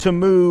to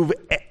move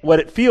what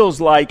it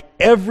feels like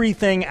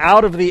everything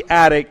out of the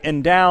attic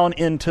and down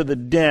into the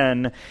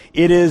den.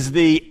 It is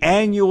the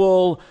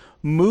annual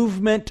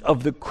movement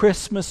of the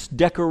Christmas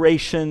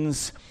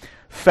decorations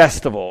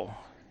festival.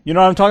 You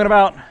know what I'm talking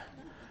about?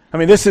 I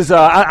mean, this is,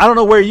 I don't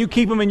know where you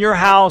keep them in your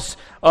house.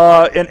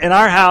 In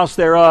our house,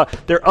 they're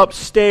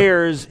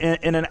upstairs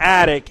in an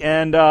attic,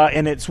 and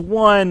it's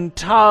one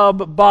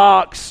tub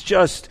box,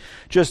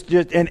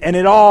 and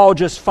it all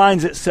just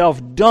finds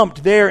itself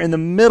dumped there in the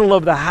middle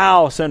of the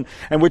house, and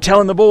we're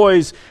telling the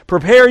boys,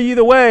 prepare ye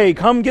the way,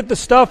 come get the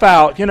stuff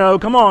out,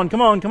 come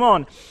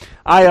on.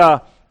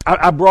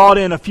 I brought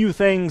in a few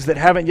things that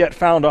haven't yet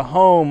found a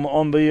home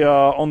on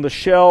the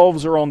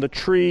shelves or on the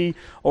tree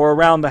or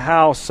around the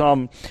house.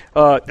 I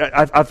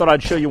thought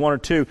I'd show you one or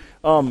two.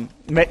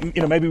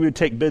 Maybe we would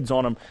take bids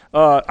on them.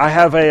 I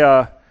have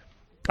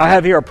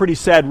here a pretty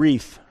sad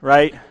wreath,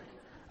 right?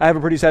 I have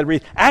a pretty sad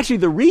wreath. Actually,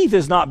 the wreath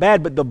is not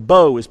bad, but the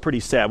bow is pretty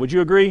sad. Would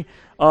you agree?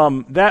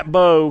 That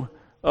bow.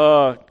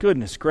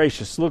 Goodness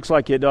gracious, looks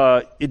like it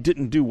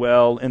didn't do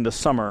well in the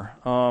summer.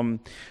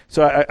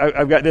 So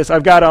I've got this.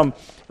 I've got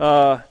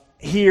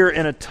here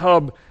in a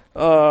tub.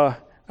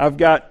 I've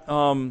got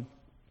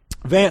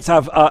Vance.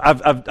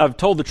 I've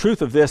told the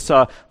truth of this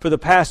for the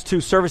past two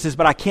services,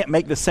 but I can't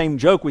make the same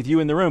joke with you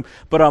in the room.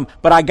 But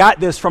I got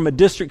this from a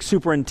district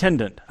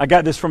superintendent. And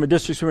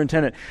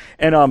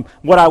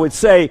what I would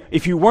say,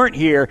 if you weren't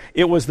here,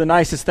 it was the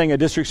nicest thing a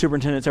district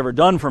superintendent's ever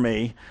done for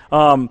me.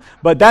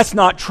 But that's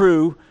not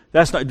true.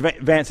 That's not,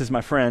 Vance is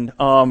my friend,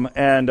 so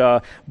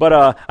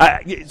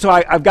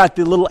I've got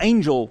the little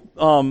angel,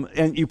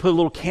 and you put a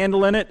little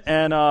candle in it,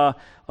 and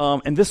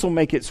this will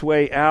make its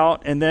way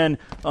out, and then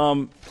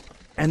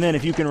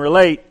if you can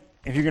relate,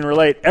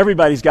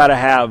 everybody's got to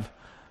have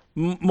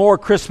more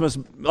Christmas,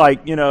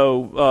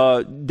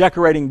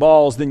 decorating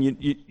balls than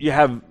you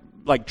have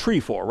like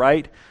tree for,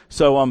 right?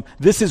 So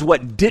this is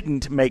what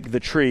didn't make the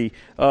tree.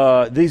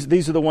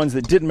 These are the ones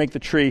that didn't make the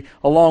tree,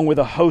 along with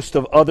a host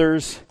of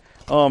others.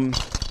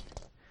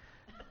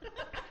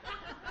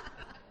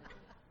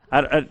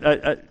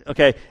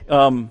 Okay.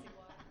 I'm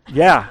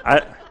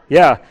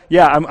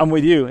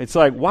with you. It's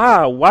like,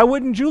 wow, why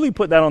wouldn't Julie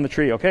put that on the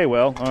tree? Okay,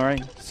 well, all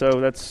right. So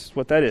that's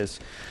what that is.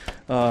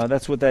 And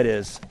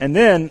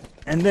then,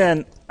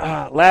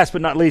 last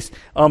but not least,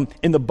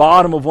 in the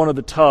bottom of one of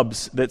the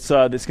tubs that's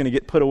going to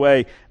get put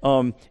away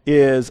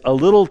is a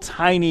little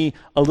tiny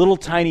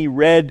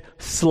red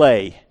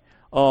sleigh.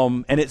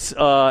 And it's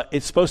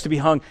supposed to be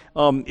hung.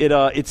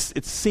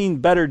 It's seen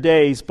better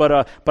days,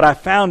 but I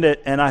found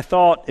it, and I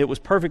thought it was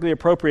perfectly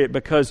appropriate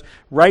because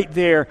right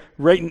there,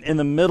 right in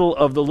the middle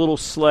of the little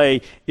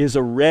sleigh, is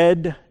a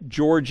red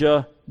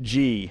Georgia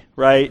G,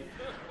 right?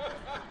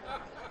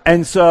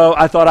 And so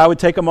I thought I would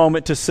take a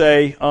moment to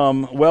say,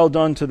 well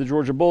done to the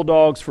Georgia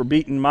Bulldogs for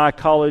beating my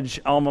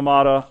college alma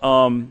mater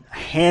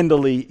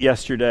handily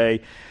yesterday,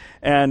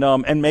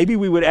 and maybe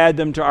we would add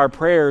them to our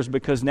prayers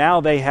because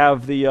now they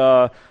have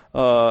the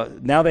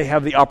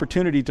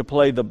opportunity to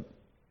play the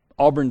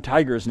Auburn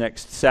Tigers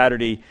next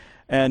Saturday,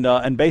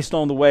 and based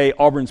on the way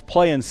Auburn's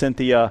playing,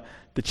 Cynthia,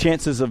 the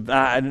chances of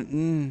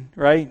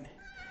right?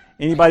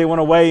 Anybody want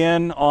to weigh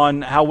in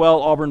on how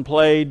well Auburn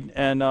played,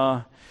 and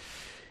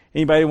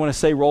anybody want to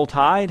say Roll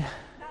Tide?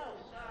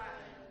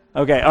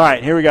 Okay, all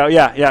right, here we go.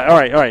 Yeah, all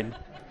right.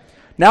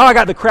 Now I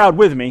got the crowd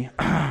with me.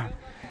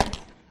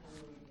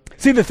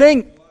 See, the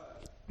thing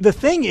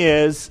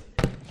is.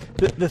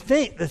 The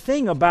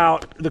thing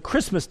about the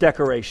Christmas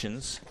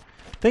decorations,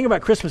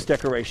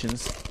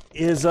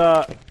 is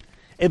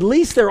at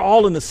least they're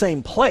all in the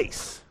same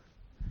place.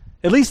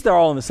 I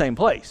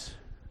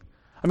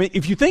mean,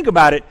 if you think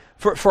about it,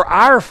 for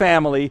our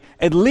family,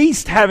 at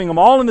least having them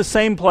all in the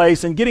same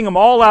place and getting them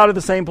all out of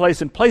the same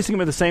place and placing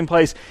them in the same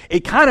place,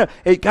 it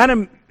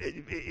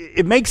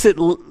makes it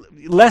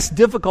less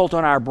difficult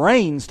on our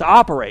brains to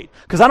operate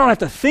because I don't have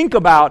to think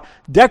about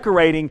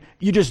decorating.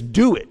 You just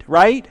do it,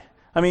 right?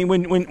 I mean,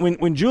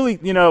 when Julie,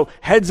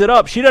 heads it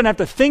up, she doesn't have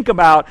to think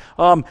about,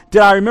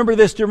 did I remember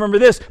this, do you remember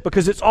this?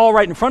 Because it's all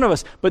right in front of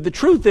us. But the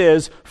truth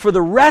is, for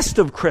the rest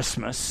of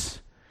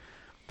Christmas,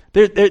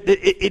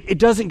 it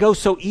doesn't go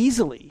so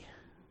easily.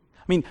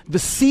 I mean, the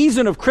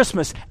season of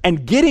Christmas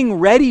and getting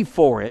ready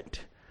for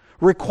it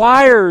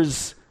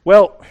requires,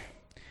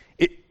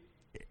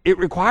 it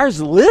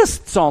requires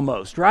lists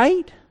almost,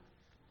 right?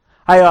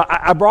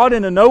 I brought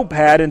in a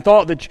notepad and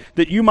thought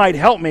that you might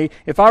help me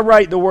if I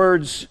write the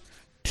words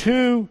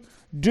to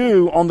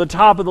do on the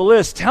top of the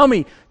list. Tell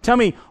me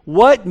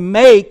what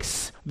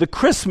makes the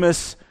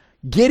Christmas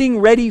getting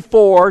ready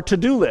for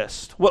to-do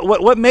list?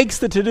 What makes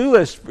the to-do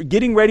list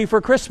getting ready for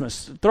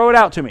Christmas? Throw it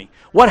out to me.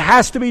 What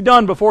has to be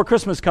done before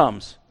Christmas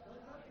comes?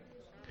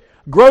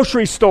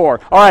 Grocery store.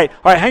 All right,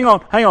 hang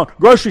on.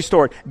 Grocery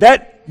store.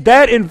 That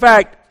in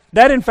fact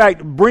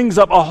brings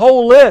up a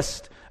whole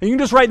list. And you can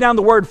just write down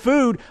the word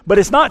food, but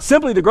it's not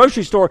simply the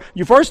grocery store.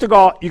 You first of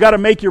all, you got to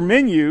make your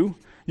menu.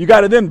 You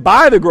got to then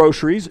buy the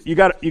groceries. You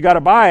got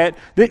to buy it.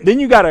 Then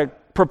you got to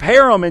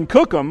prepare them and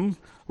cook them,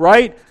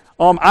 right?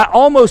 I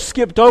almost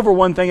skipped over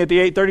one thing at the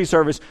 8:30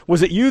 service.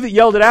 Was it you that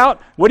yelled it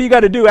out? What do you got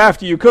to do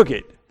after you cook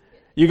it?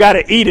 You got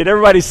to eat it.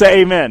 Everybody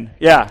say amen.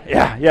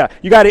 Yeah.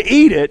 You got to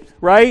eat it,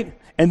 right?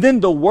 And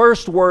then the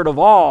worst word of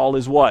all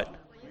is what?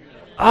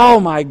 Oh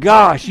my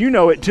gosh, you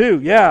know it too.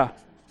 Yeah.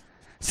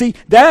 See,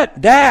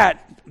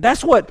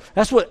 that's what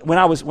when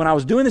I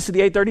was doing this at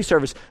the 8:30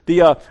 service,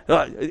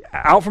 the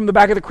out from the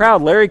back of the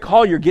crowd, Larry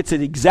Collier gets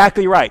it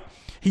exactly right.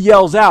 He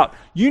yells out,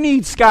 you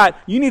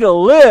need a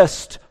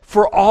list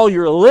for all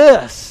your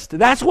list.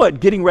 That's what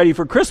getting ready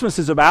for Christmas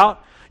is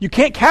about. You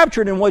can't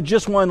capture it in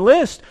just one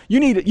list. You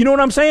know what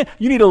I'm saying?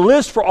 You need a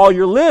list for all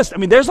your list. I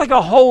mean, there's like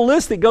a whole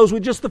list that goes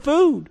with just the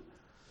food.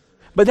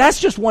 But that's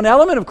just one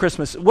element of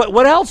Christmas.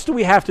 What else do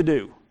we have to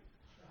do?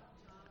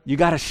 You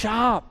got to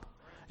shop.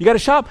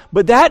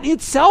 But that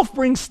itself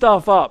brings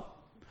stuff up.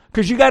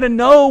 Because you got to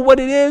know what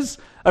it is.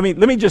 I mean,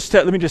 let me just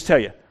tell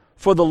you.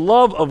 For the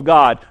love of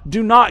God,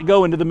 do not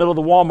go into the middle of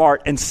the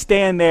Walmart and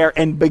stand there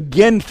and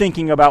begin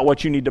thinking about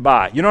what you need to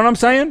buy. You know what I'm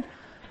saying?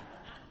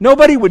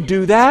 Nobody would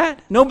do that.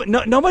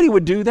 Nobody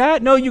would do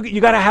that. No, you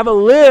got to have a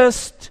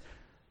list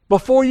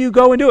before you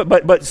go and do it.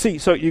 But see,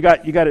 so you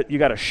got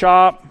to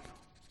shop.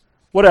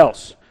 What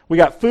else? We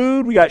got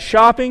food. We got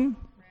shopping.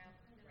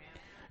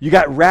 You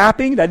got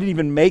wrapping. That didn't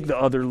even make the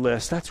other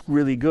list. That's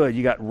really good.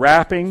 You got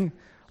wrapping.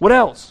 What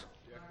else?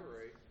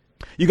 Decorate.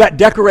 You got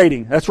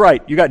decorating. That's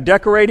right. You got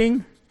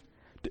decorating.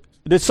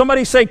 Did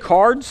somebody say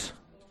cards?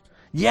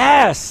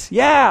 Yes,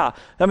 yeah.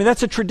 I mean,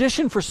 that's a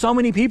tradition for so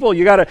many people.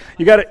 You gotta,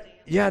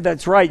 yeah,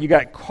 that's right. You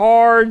got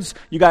cards,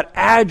 you got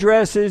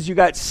addresses, you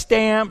got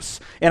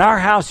stamps. In our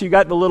house, you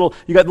got the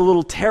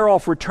little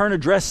tear-off return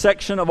address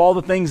section of all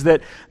the things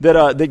that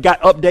got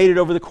updated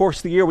over the course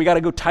of the year. We got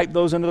to go type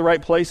those into the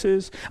right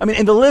places. I mean,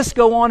 and the list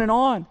go on and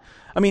on.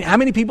 I mean, how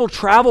many people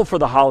travel for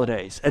the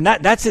holidays? And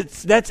that's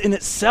in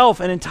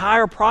itself an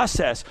entire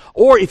process.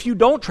 Or if you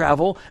don't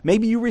travel,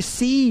 maybe you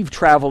receive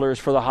travelers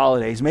for the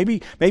holidays.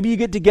 Maybe you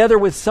get together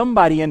with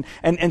somebody and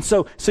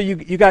so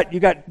you got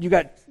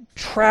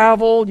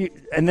travel,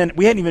 and then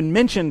we hadn't even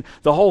mentioned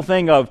the whole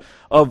thing of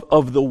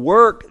the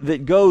work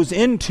that goes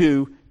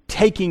into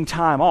taking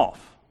time off,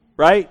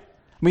 right?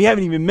 We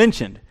haven't even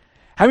mentioned.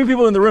 How many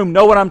people in the room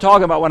know what I'm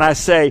talking about when I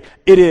say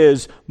it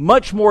is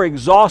much more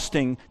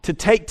exhausting to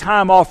take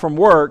time off from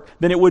work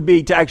than it would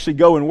be to actually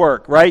go and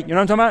work, right? You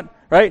know what I'm talking about,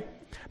 right?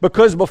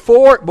 Because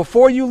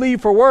before you leave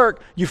for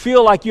work, you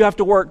feel like you have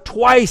to work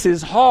twice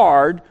as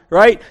hard,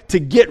 right, to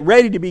get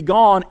ready to be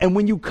gone. And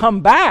when you come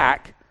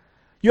back,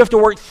 you have to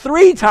work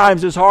 3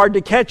 times as hard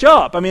to catch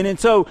up. I mean, and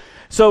so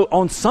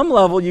on some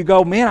level you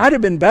go, man, I'd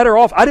have been better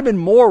off. I'd have been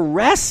more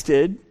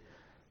rested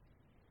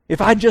if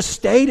I just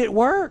stayed at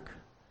work.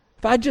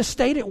 The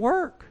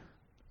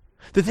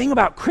thing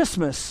about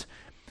Christmas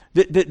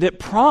that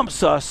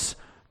prompts us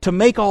to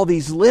make all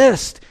these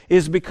lists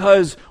is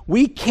because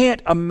we can't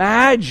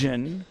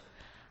imagine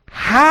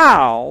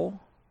how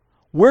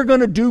we're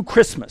going to do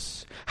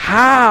Christmas,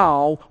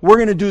 how we're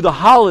going to do the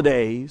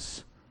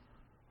holidays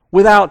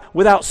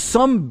without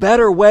some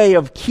better way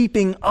of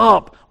keeping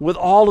up with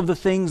all of the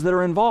things that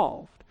are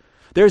involved.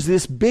 There's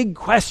this big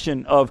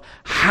question of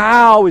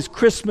how is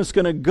Christmas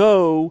going to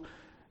go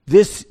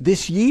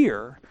this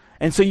year?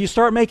 And so you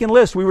start making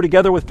lists. We were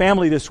together with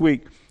family this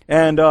week,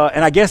 and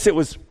I guess it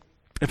was,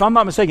 if I'm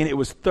not mistaken, it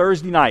was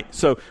Thursday night.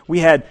 So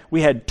we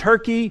had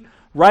turkey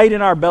right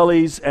in our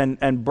bellies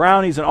and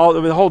brownies and all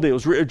the whole deal.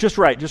 It was just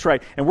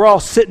right. And we're all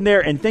sitting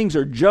there, and things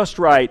are just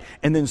right.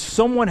 And then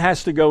someone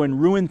has to go and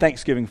ruin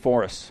Thanksgiving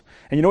for us.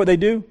 And you know what they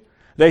do?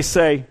 They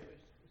say,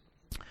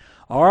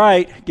 "All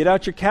right, get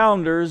out your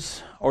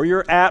calendars or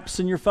your apps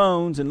and your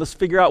phones, and let's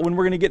figure out when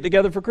we're going to get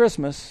together for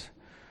Christmas."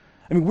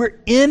 I mean, we're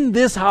in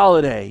this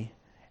holiday.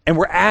 And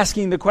we're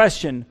asking the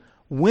question,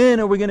 when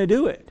are we going to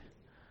do it?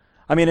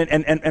 I mean,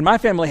 and my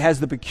family has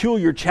the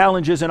peculiar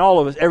challenges, and all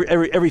of us,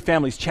 every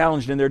family's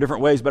challenged in their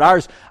different ways, but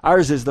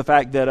ours is the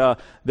fact that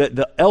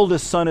the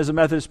eldest son is a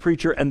Methodist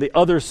preacher and the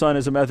other son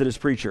is a Methodist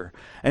preacher.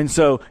 And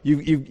so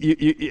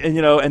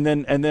and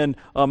then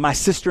my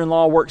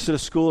sister-in-law works at a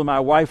school and my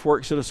wife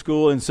works at a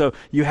school, and so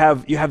you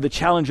have the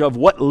challenge of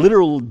what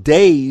literal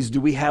days do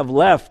we have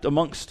left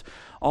amongst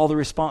all the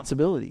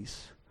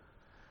responsibilities.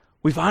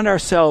 We find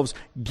ourselves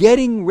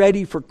getting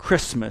ready for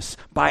Christmas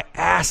by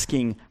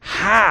asking,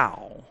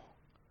 how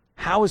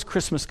is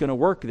Christmas going to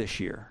work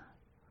this year?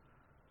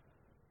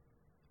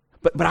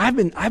 But I've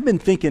been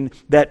thinking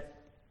that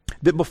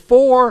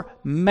before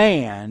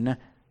man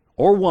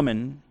or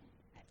woman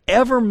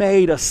ever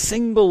made a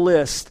single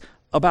list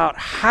about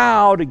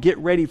how to get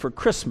ready for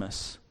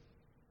Christmas,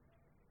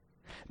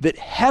 that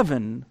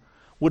heaven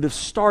would have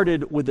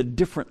started with a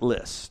different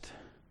list.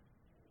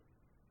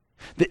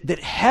 That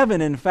heaven,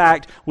 in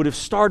fact, would have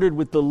started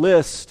with the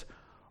list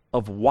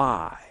of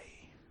why.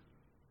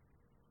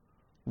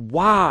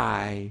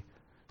 Why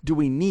do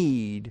we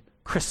need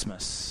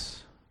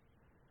Christmas?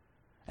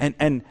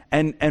 And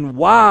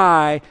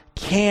why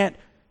can't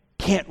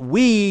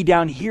we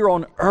down here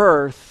on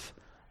earth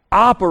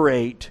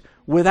operate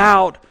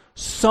without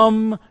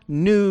some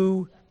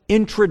new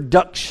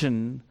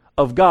introduction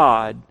of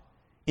God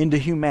into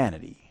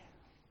humanity.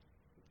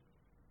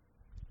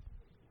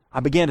 I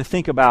began to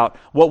think about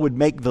what would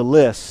make the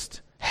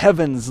list,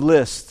 heaven's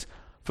list,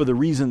 for the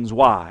reasons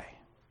why.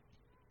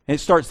 And it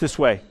starts this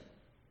way.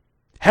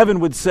 Heaven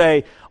would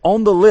say,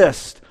 on the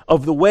list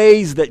of the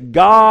ways that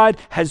God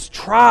has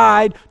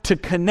tried to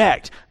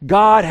connect,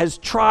 God has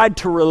tried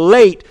to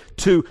relate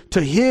to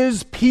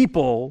His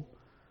people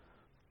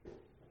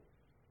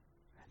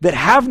that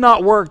have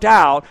not worked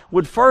out,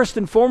 would first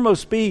and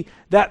foremost be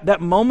that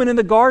moment in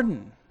the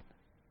garden.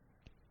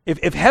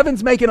 If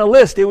heaven's making a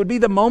list, it would be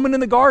the moment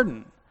in the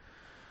garden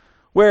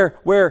where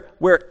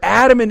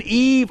Adam and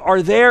Eve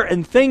are there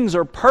and things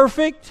are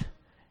perfect,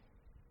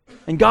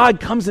 and God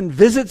comes and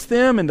visits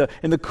them in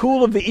the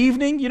cool of the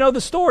evening. You know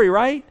the story,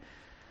 right?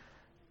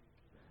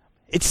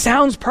 It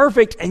sounds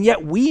perfect, and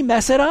yet we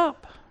mess it up.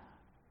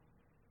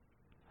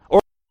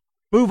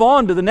 Move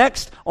on to the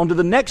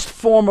next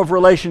form of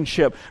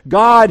relationship.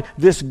 God,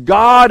 this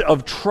God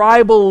of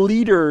tribal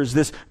leaders,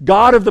 this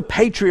God of the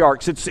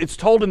patriarchs. It's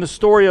told in the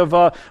story of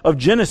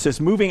Genesis,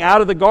 moving out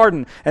of the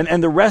garden,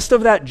 and the rest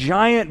of that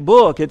giant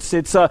book. It's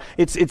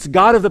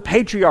God of the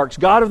patriarchs,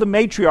 God of the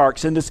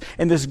matriarchs,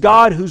 and this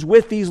God who's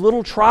with these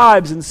little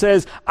tribes and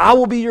says, "I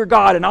will be your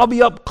God, and I'll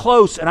be up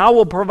close, and I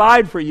will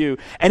provide for you."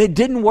 And it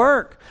didn't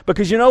work,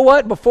 because you know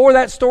what? Before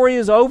that story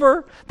is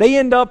over, they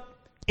end up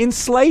in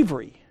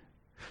slavery.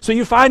 So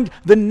you find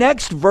the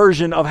next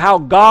version of how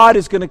God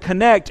is going to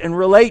connect and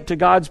relate to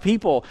God's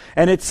people.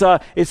 And it's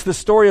the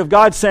story of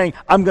God saying,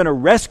 I'm going to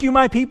rescue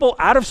my people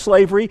out of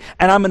slavery,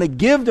 and I'm going to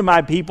give to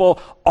my people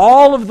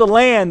all of the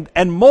land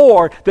and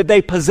more that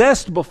they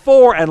possessed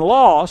before and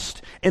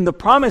lost in the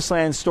promised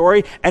land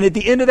story. And at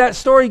the end of that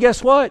story,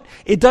 guess what?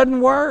 It doesn't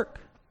work.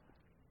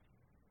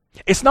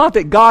 It's not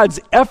that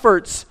God's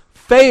efforts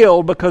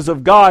failed because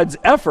of God's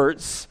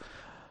efforts.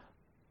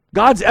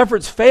 God's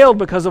efforts failed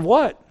because of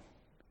what?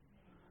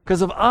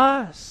 Because of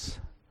us.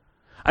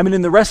 I mean,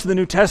 in the rest of the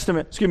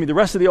the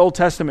rest of the Old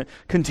Testament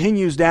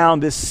continues down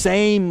this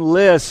same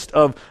list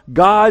of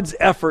God's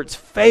efforts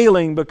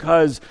failing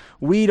because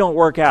we don't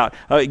work out.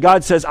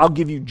 God says, I'll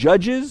give you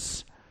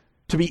judges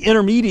to be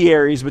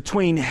intermediaries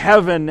between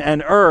heaven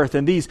and earth,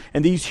 and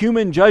these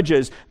human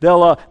judges,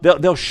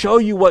 they'll show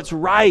you what's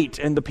right,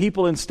 and the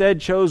people instead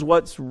chose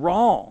what's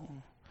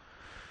wrong.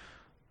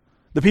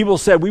 The people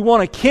said, we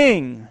want a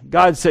king.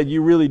 God said,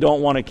 you really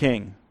don't want a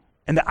king.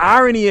 And the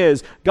irony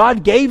is,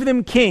 God gave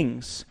them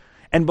kings,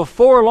 and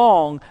before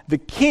long, the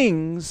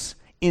kings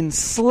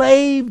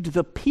enslaved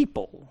the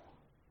people.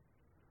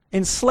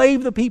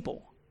 Enslaved the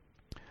people.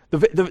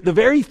 The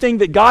very thing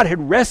that God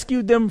had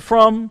rescued them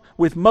from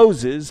with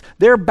Moses,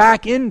 they're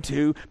back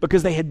into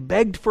because they had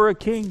begged for a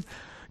king.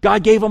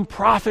 God gave them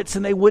prophets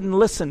and they wouldn't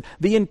listen.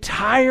 The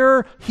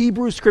entire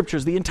Hebrew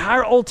Scriptures, the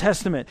entire Old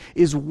Testament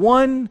is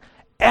one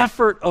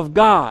effort of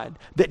God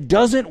that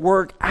doesn't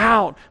work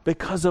out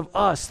because of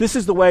us. This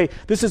is the way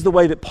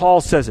that Paul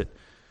says it.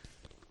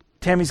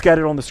 Tammy's got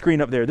it on the screen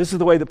up there. This is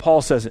the way that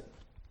Paul says it.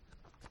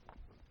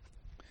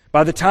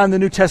 By the time the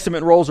New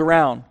Testament rolls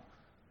around,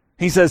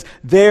 he says,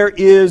 there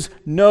is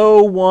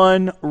no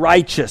one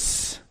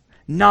righteous,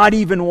 not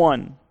even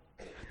one.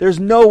 There's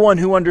no one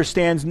who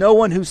understands, no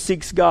one who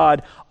seeks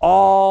God.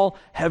 All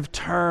have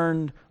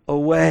turned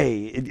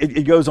away.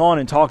 It goes on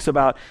and talks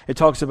about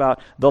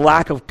the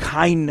lack of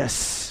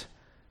kindness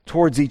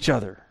towards each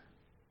other.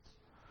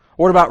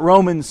 What about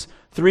Romans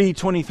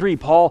 3:23?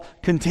 Paul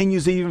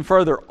continues even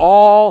further.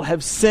 All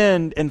have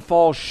sinned and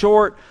fall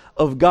short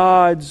of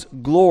God's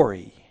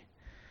glory.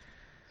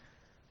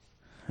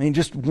 I mean,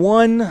 just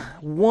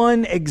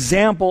one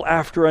example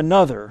after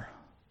another,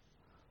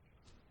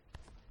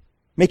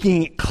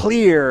 making it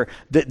clear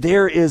that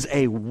there is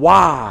a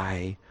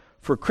why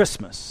for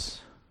Christmas.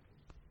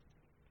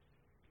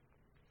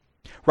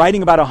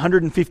 Writing about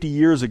 150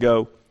 years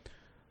ago,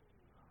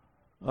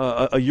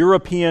 a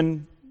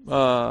European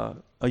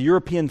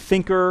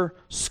thinker,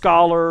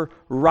 scholar,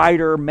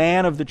 writer,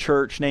 man of the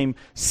church named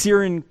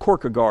Søren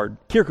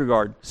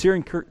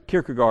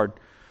Kierkegaard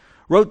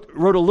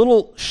wrote a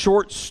little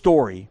short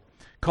story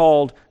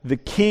called "The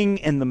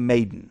King and the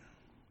Maiden,"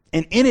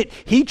 and in it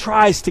he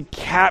tries to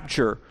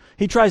capture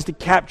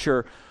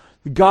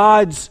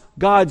God's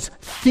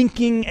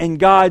thinking and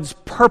God's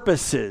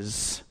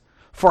purposes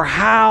for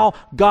how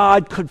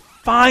God could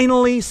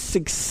finally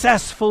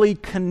successfully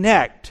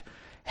connect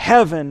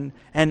heaven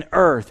and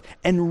earth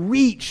and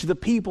reach the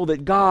people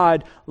that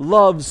God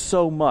loves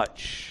so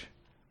much.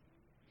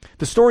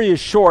 The story is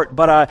short,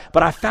 but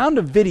I found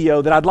a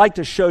video that I'd like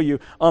to show you.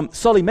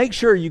 Sully, make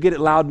sure you get it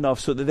loud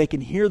enough so that they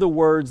can hear the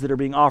words that are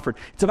being offered.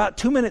 It's about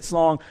 2 minutes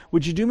long.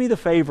 Would you do me the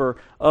favor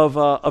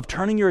of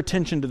turning your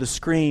attention to the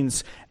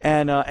screens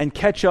and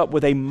catch up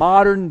with a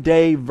modern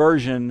day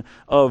version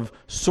of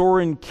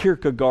Søren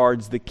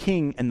Kierkegaard's The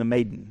King and the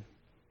Maiden?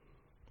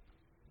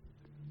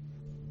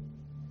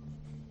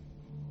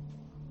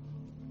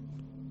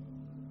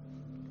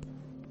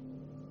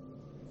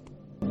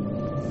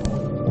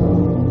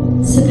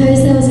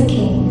 Suppose there was a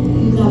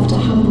king who loved a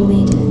humble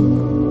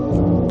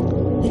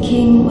maiden. The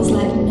king was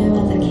like no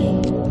other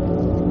king.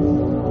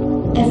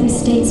 Every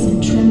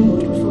statesman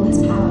trembled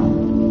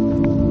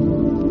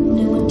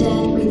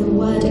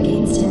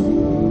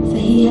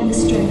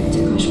strength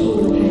to crush all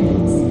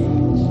opponents.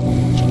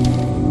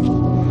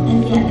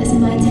 And yet this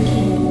mighty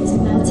king was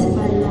melted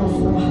by love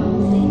for a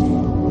humble maiden.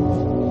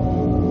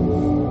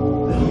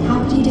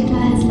 How could he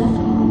declare his love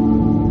for her?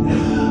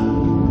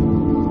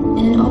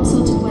 In an odd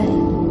sort of way,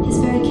 his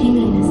very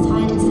kingliness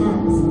tied his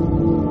hands.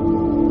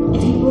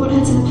 If he brought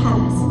her to the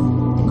palace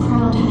and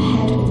crowned her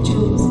head with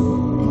jewels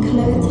and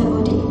clothed her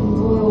body in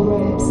royal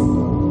robes,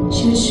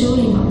 she would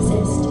surely not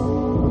resist.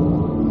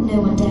 No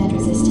one dared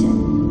resist him.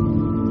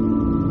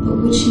 But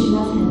would she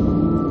love him?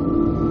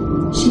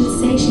 She would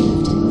say she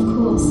loved him, of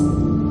course,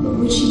 but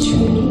would she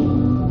truly?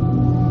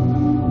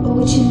 Or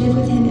would she live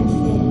with him in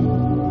fear,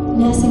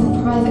 nursing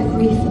a private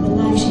grief for the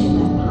life she had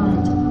left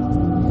behind?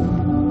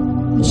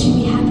 Would she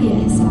be happy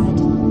at his side?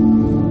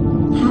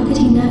 How could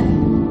he know?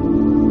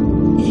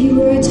 If he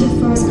rode to her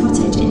forest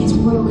cottage in his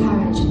royal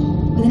carriage,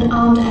 with an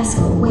armed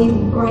escort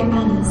waving bright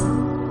banners,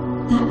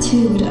 that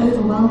too would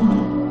overwhelm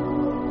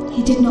her.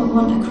 He did not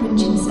want a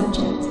cringing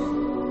subject.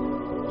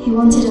 He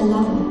wanted a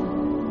lover,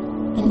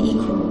 an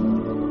equal.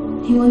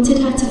 He wanted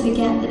her to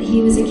forget that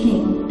he was a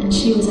king and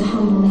she was a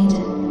humble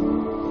maiden,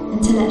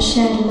 and to let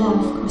shared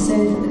love cross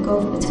over the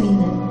gulf between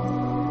them.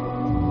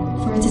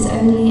 For it is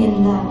only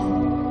in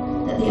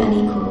love that the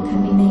unequal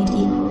can be made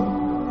equal.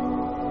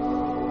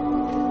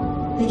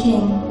 The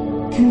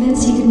king,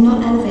 convinced he could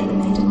not elevate the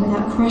maiden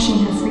without crushing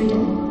her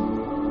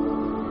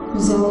freedom,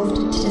 resolved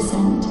to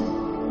descend.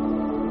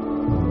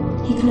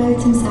 He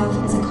clothed himself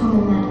as a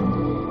common man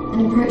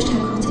and approached her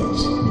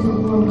cottage with a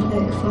warm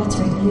cloak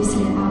fluttering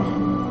loosely about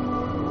him.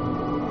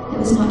 It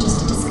was not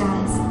just a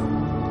disguise.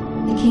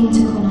 The king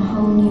took on a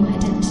whole new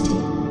identity.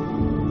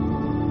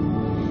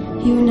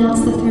 He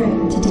renounced the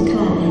throne to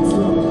declare his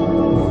love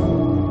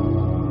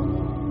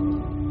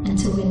and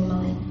to win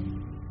mine.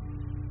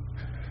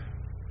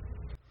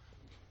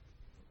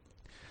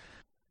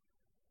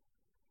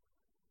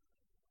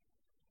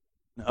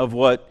 Of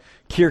what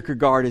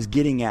Kierkegaard is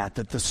getting at,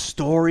 that the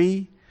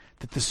story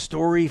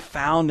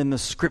found in the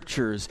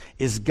scriptures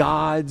is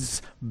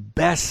God's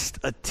best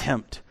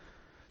attempt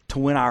to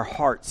win our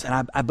hearts.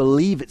 And I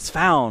believe it's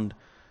found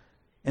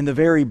in the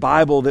very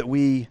Bible that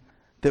we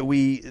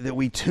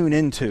tune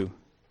into.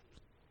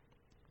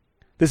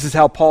 This is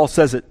how Paul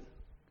says it,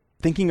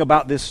 thinking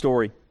about this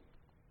story.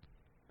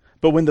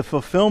 But when the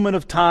fulfillment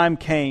of time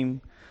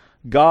came,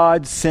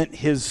 God sent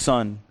his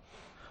Son,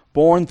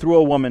 born through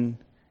a woman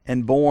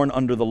and born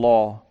under the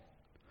law.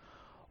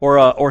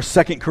 Or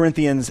 2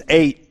 Corinthians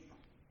 8.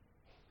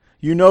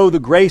 You know the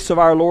grace of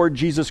our Lord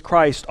Jesus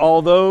Christ.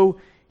 Although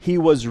he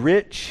was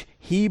rich,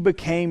 he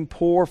became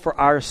poor for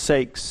our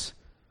sakes,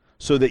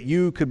 so that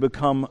you could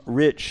become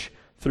rich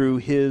through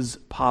his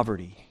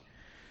poverty.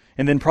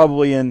 And then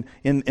probably in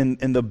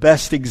the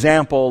best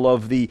example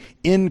of the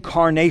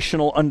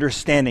incarnational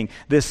understanding,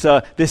 this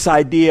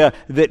idea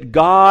that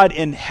God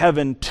in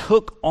heaven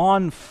took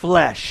on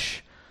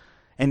flesh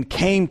and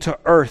came to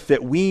earth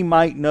that we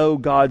might know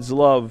God's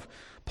love.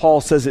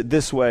 Paul says it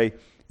this way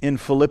in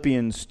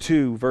Philippians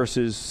 2,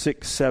 verses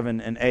 6,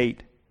 7, and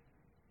 8.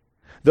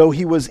 Though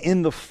he was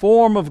in the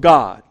form of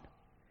God,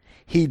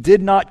 he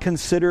did not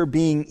consider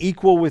being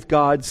equal with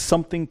God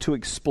something to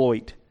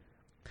exploit,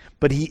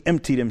 but he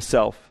emptied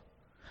himself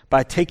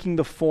by taking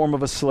the form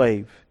of a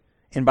slave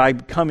and by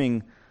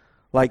becoming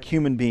like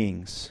human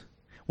beings.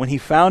 When he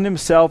found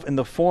himself in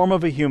the form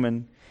of a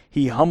human,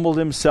 he humbled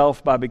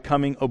himself by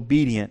becoming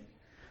obedient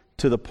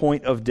to the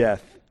point of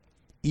death,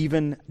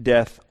 even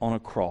death on a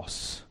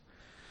cross.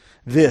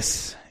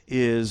 This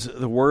is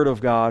the word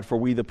of God for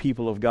we the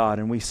people of God,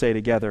 and we say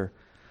together,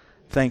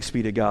 thanks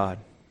be to God.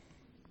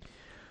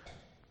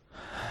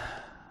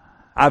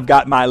 I've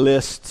got my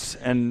lists,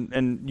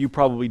 and you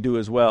probably do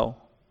as well.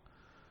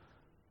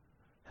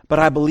 But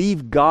I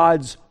believe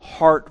God's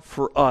heart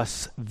for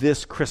us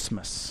this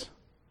Christmas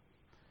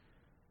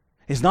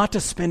is not to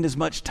spend as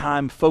much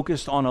time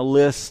focused on a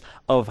list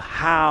of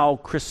how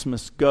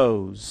Christmas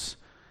goes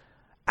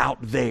out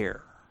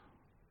there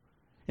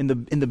in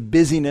the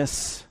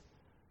busyness.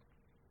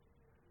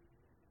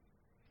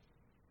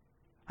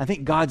 I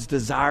think God's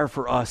desire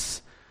for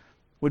us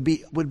would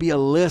be a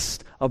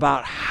list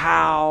about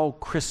how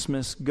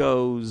Christmas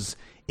goes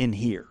in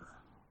here.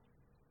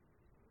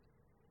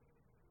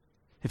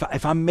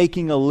 If I'm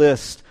making a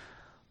list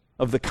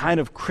of the kind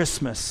of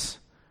Christmas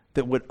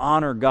that would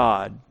honor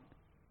God,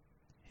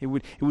 it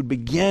would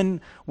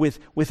begin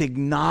with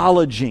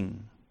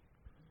acknowledging,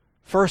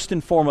 first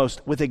and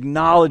foremost, with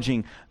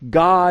acknowledging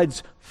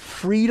God's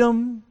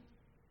freedom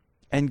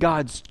and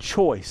God's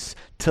choice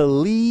to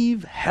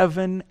leave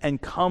heaven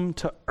and come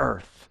to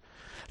earth,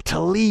 to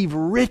leave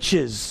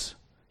riches,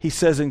 he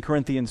says in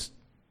Corinthians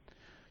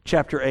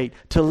chapter 8,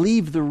 to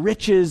leave the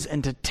riches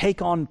and to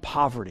take on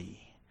poverty.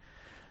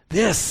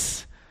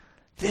 This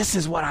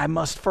is what I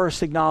must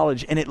first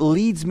acknowledge. And it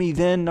leads me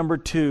then, number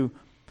two,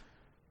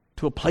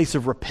 to a place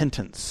of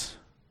repentance.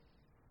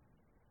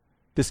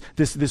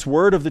 This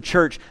word of the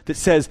church that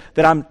says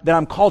that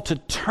I'm called to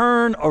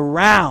turn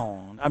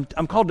around.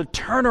 I'm called to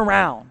turn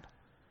around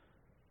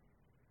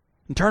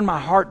and turn my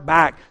heart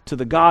back to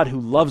the God who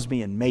loves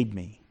me and made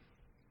me.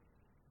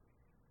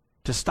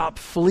 to stop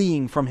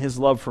fleeing from His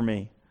love for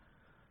me,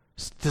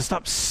 to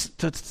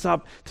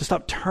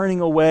stop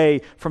turning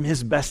away from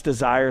His best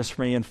desires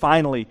for me. And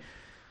finally,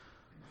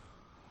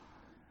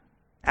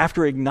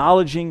 after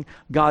acknowledging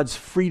God's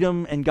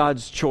freedom and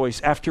God's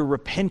choice, after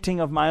repenting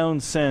of my own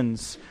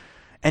sins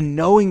and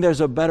knowing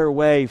there's a better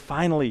way,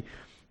 finally,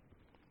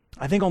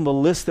 I think on the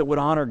list that would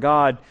honor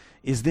God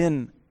is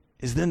then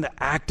the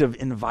act of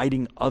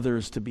inviting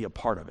others to be a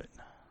part of it.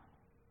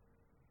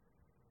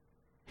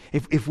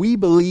 If we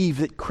believe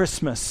that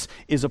Christmas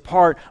is a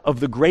part of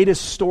the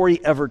greatest story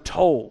ever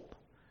told,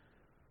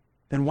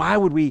 then why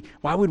would we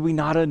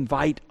not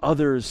invite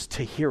others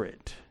to hear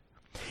it?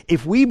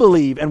 If we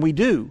believe, and we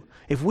do,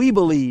 if we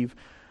believe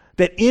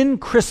that in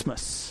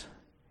Christmas,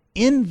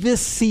 in this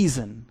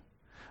season,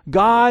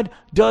 God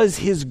does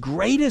His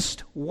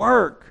greatest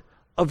work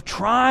of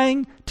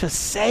trying to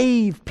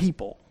save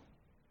people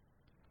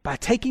by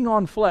taking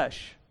on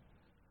flesh,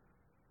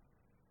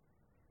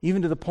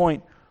 even to the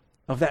point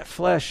of that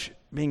flesh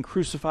being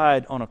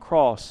crucified on a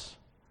cross,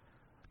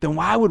 then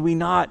why would we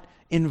not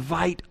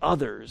invite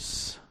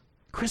others?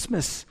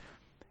 Christmas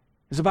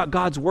is about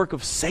God's work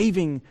of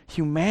saving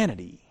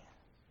humanity.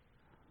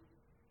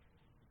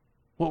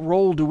 What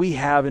role do we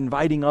have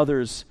inviting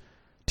others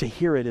to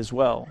hear it as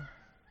well?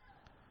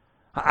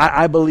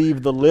 I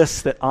believe the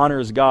list that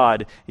honors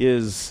God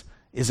is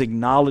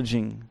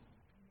acknowledging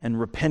and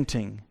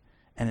repenting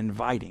and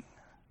inviting.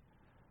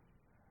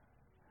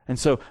 And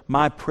so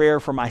my prayer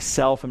for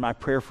myself and my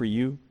prayer for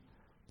you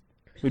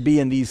would be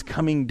in these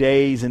coming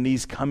days and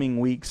these coming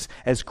weeks,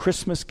 as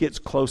Christmas gets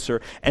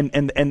closer and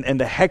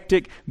the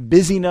hectic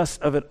busyness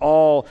of it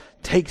all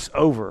takes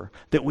over,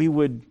 that we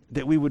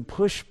would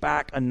push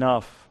back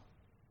enough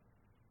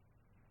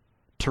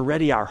to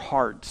ready our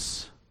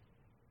hearts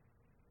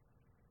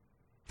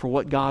for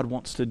what God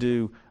wants to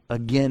do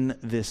again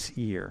this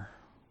year.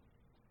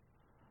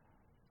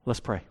 Let's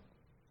pray.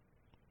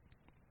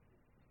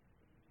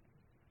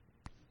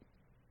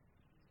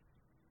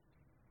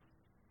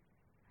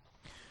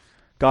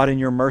 God, in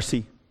your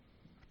mercy,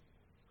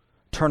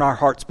 turn our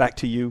hearts back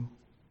to you.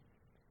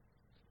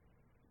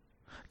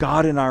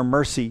 God, in our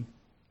mercy,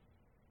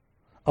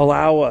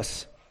 allow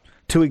us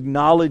to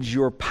acknowledge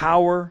your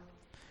power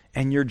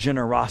and your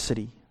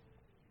generosity.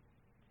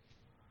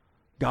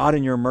 God,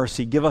 in your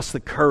mercy, give us the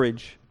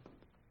courage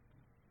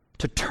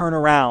to turn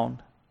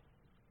around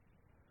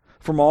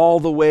from all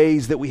the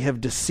ways that we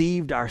have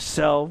deceived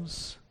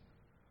ourselves,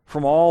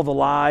 from all the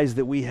lies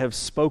that we have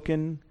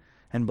spoken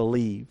and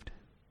believed.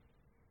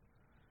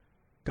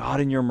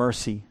 God, in your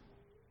mercy,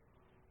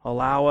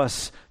 allow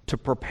us to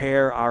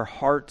prepare our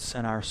hearts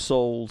and our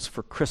souls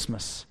for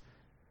Christmas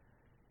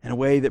in a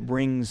way that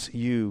brings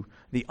you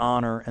the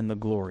honor and the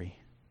glory.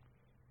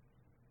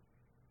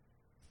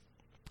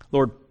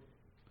 Lord,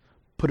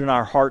 put in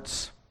our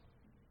hearts,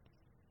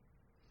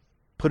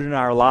 put in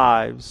our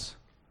lives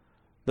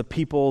the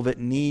people that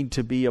need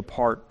to be a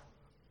part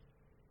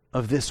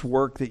of this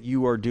work that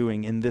you are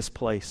doing in this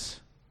place.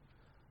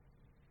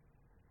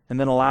 And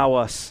then allow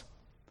us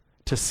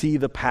to see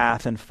the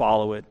path and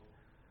follow it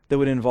that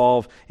would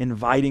involve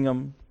inviting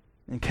them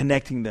and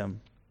connecting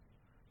them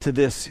to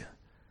this,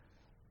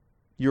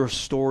 your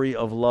story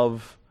of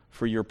love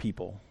for your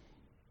people.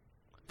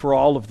 For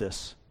all of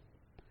this,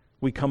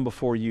 we come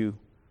before you,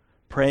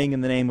 praying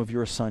in the name of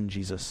your Son,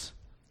 Jesus.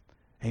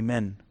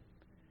 Amen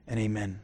and amen.